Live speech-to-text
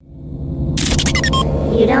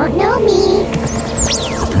me.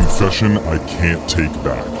 Confession I can't take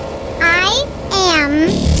back. I am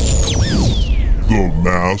The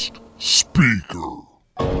Masked Speaker.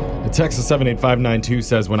 Texas 78592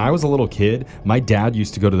 says, when I was a little kid, my dad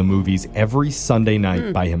used to go to the movies every Sunday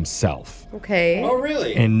night by himself. Okay. Oh,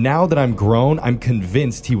 really? And now that I'm grown, I'm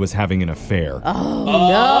convinced he was having an affair. Oh,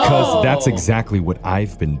 no. Because that's exactly what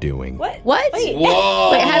I've been doing. What?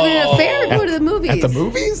 Whoa. Wait, having an affair or go to the movies? At the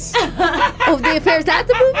movies? Oh, the affair's at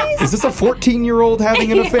the movies? Is this a 14-year-old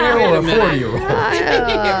having an affair or a 40-year-old?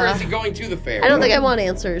 Or is he going to the fair? I don't think I want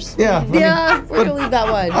answers. Yeah. We're going to leave that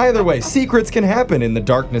one. Either way, secrets can happen in the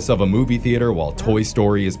darkness of a movie theater while Toy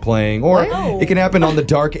Story is playing, or it can happen on the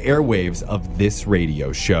dark airwaves of this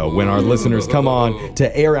radio show when our listeners come on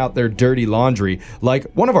to air out their dirty laundry, like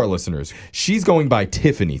one of our listeners. She's going by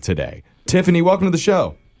Tiffany today. Tiffany, welcome to the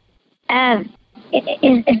show.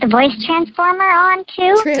 Is the voice transformer on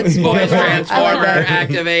too? Voice transformer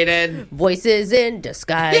activated. Voices in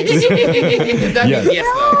disguise. That Yes. means yes,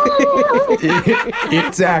 though.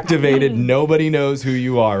 It's activated. Nobody knows who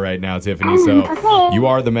you are right now, Tiffany, so Okay. you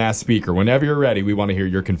are the mass speaker. Whenever you're ready, we want to hear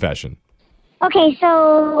your confession. Okay,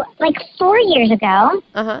 so like 4 years ago,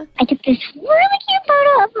 Uh-huh. I took this really cute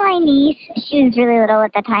photo of my niece. She was really little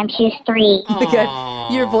at the time. She was 3.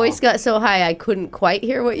 God, your voice got so high I couldn't quite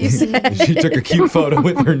hear what you said. She took a cute photo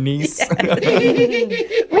with her niece.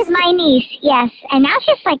 With my niece, yes. And now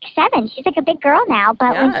she's like 7. She's like a big girl now.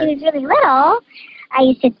 But when she was really little, I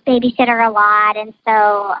used to babysit her a lot. And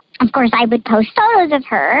so, of course, I would post photos of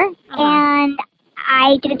her. And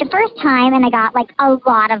I did it the first time, and I got like a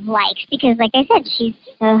lot of likes because, like I said, she's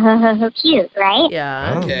so cute, right?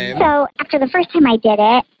 Yeah. Okay. So after the first time I did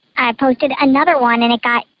it, I posted another one, and it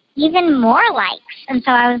got even more likes. And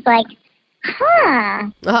so I was like,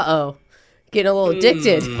 huh. Uh-oh. Getting a little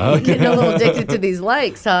addicted. Getting a little addicted to these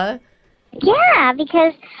likes, huh? Yeah,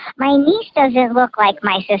 because my niece doesn't look like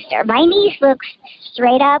my sister. My niece looks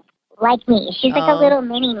straight up like me. She's like a little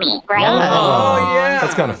mini me, right? Oh, yeah.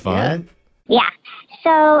 That's kind of fun. Yeah.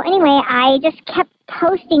 So anyway, I just kept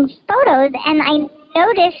posting photos, and I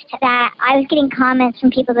noticed that I was getting comments from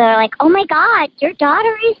people that are like, "Oh my God, your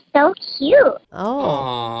daughter is so cute."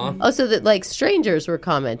 Aw. Oh, so that like strangers were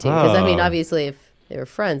commenting. Because, I mean, obviously, if they were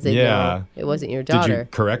friends, they'd know it wasn't your Did daughter. you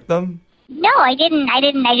correct them? No, I didn't. I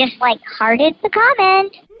just like hearted the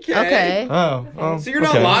comment. Okay. Oh, So you're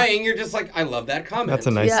not lying. You're just like, I love that comment. That's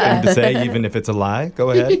a nice thing to say, even if it's a lie. Go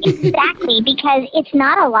ahead. Exactly, because it's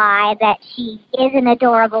not a lie that she is an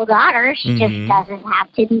adorable daughter. She just doesn't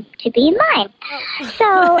have to be mine.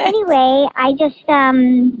 So anyway, I just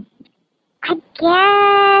I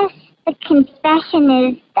guess the confession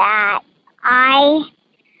is that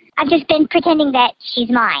I've just been pretending that she's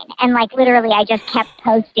mine, and like literally, I just kept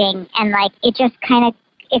posting, and like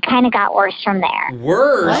it kind of got worse from there.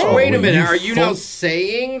 Worse? What? Wait a minute. You Are you now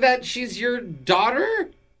saying that she's your daughter?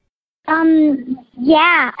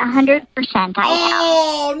 Yeah, 100% I am.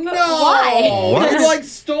 Oh, no. Why? What? You, like,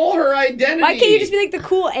 stole her identity. Why can't you just be like the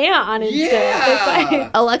cool aunt on Insta? Yeah.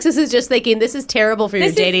 Alexis is just thinking, this is terrible for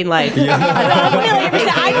your dating life.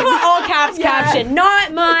 I put all caps caption,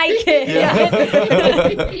 not my kid.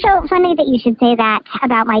 So funny that you should say that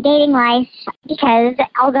about my dating life, because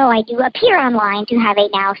although I do appear online to have a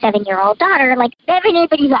now 7-year-old daughter, like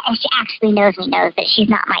everybody who actually knows me knows that she's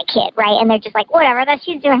not my kid, right? And they're just like, whatever, that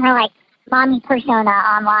she's doing her like mommy persona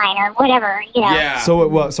online or whatever, you know. Yeah.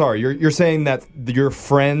 So, sorry, you're saying that your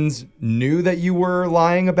friends knew that you were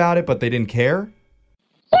lying about it, but they didn't care?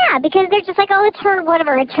 Yeah, because they're just like, oh, it's her,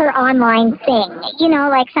 whatever, it's her online thing. You know,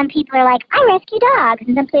 like some people are like, I rescue dogs,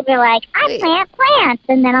 and some people are like, I plant plants,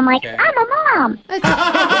 and then I'm like, I'm a mom. I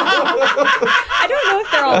don't know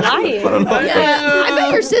if they're all lying. Yeah, I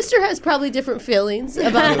bet your sister has probably different feelings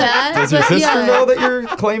about that. Does your but sister know that you're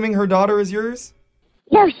claiming her daughter is yours?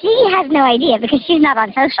 No, she has no idea because she's not on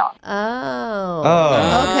social. Oh.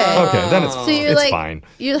 Okay, then it's, So you're it's like, fine.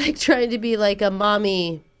 You're like trying to be like a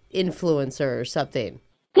mommy influencer or something.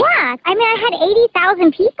 Yeah, I mean, I had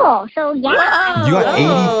 80,000 people, so yeah. You got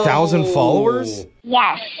 80,000 followers?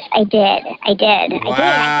 Yes, I did.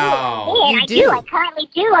 Wow. I do. I currently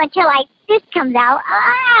do until this comes out.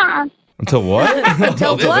 Until what?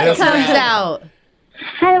 Until what comes out?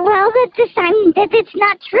 Well, that it's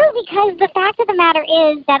not true because the fact of the matter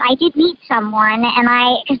is that I did meet someone, and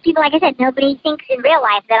because people, like I said, nobody thinks in real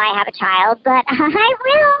life that I have a child, but I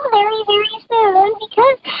will very, very soon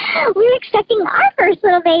because we're expecting our first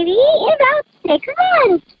little baby in about 6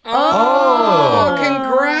 months. Oh,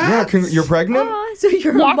 congrats. Yeah, you're pregnant? So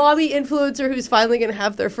you're a mommy influencer who's finally going to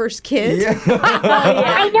have their first kid? Yeah.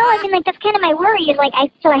 I know. I mean, like, that's kind of my worry is, like, I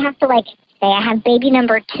have to, like, say I have baby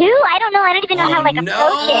number 2. I don't know. I don't even know how, like, approach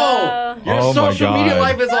it. Your Oh, my social media God.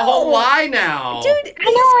 life is a whole lie now. Dude,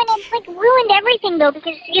 I know, and it's, like, ruined everything, though,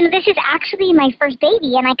 because, this is actually my first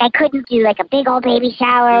baby, and, like, I couldn't do, like, a big old baby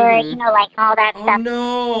shower, like, all that Oh, stuff.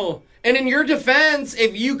 no. And in your defense,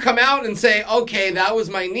 if you come out and say, okay, that was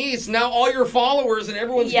my niece, now all your followers and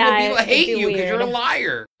everyone's going to it'd hate be you because weird. you're a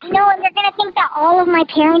liar. No, and they're going to think that all of my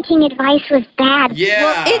parenting advice was bad. Yeah.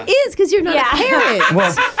 well, it is because you're not a parent.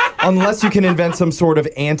 Well, unless you can invent some sort of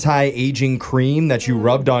anti-aging cream that you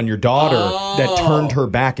rubbed on your daughter that turned her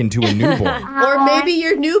back into a newborn. Or maybe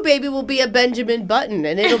your new baby will be a Benjamin Button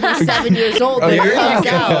and it'll be 7 years old when there it you comes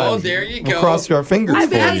go. out. Oh, there you go. We'll cross our fingers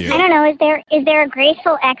for you. I don't know. Is there a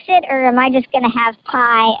graceful exit, or am I just going to have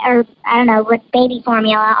pie, or, I don't know, with baby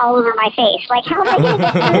formula all over my face? Like, how am I going to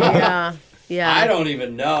get through this? Yeah. I don't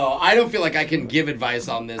even know. I don't feel like I can give advice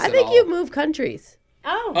on this I at think all. you move countries.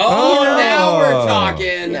 Oh. Oh, now we're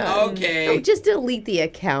talking. Yeah. Okay. Oh, just delete the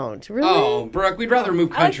account. Really? Oh, Brooke, we'd rather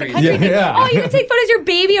move I like the countries. country thing. Yeah. Oh, you would take photos of your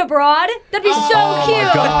baby abroad? That'd be so Oh cute.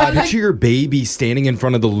 my God! Picture your baby standing in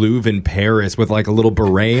front of the Louvre in Paris with like a little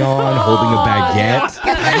beret on, holding a baguette.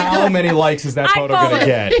 How many likes is that I'd photo follow gonna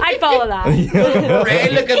get? I'd follow that. Ray,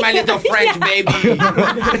 look at my little French baby.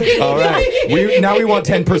 All right, now we want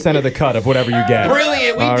 10% of the cut of whatever you get.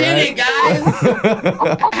 Brilliant. We All did right.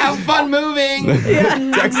 it, guys. Have fun moving.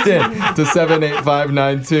 Text in to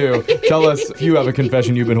 78592. Tell us if you have a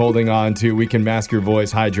confession you've been holding on to. We can mask your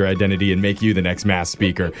voice, hide your identity, and make you the next mass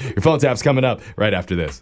speaker. Your phone tap's coming up right after this.